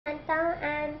Chantelle,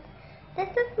 and this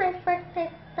is my first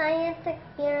science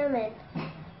experiment.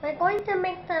 We're going to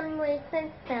make some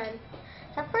raisin stands.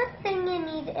 The first thing you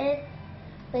need is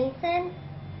raisins,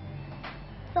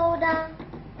 soda,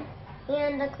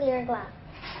 and a clear glass.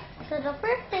 So the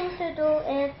first thing to do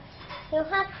is you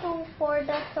have to pour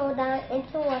the soda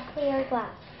into a clear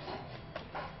glass.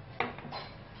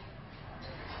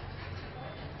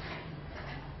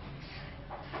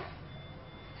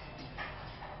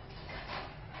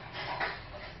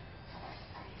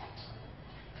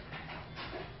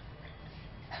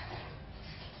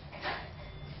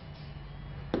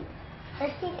 As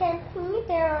you can see,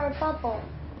 there are bubbles.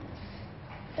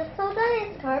 The soda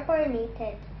is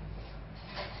carbonated,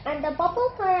 and the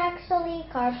bubbles are actually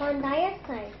carbon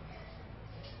dioxide.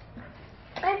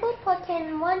 I will put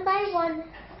in one by one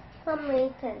some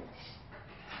raisins.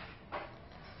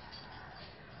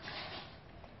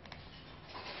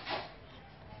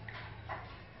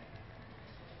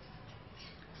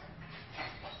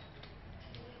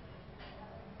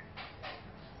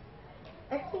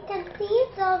 As you can see,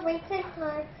 the raisins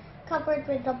are covered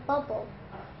with the bubbles.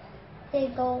 They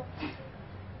go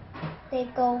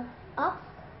up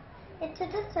into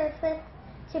the surface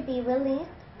to be released,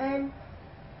 and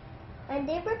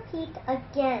they repeat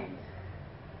again.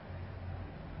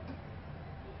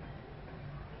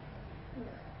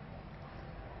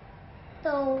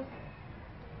 So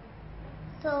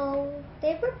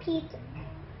they repeat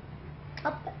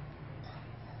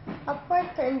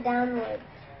upwards and downwards.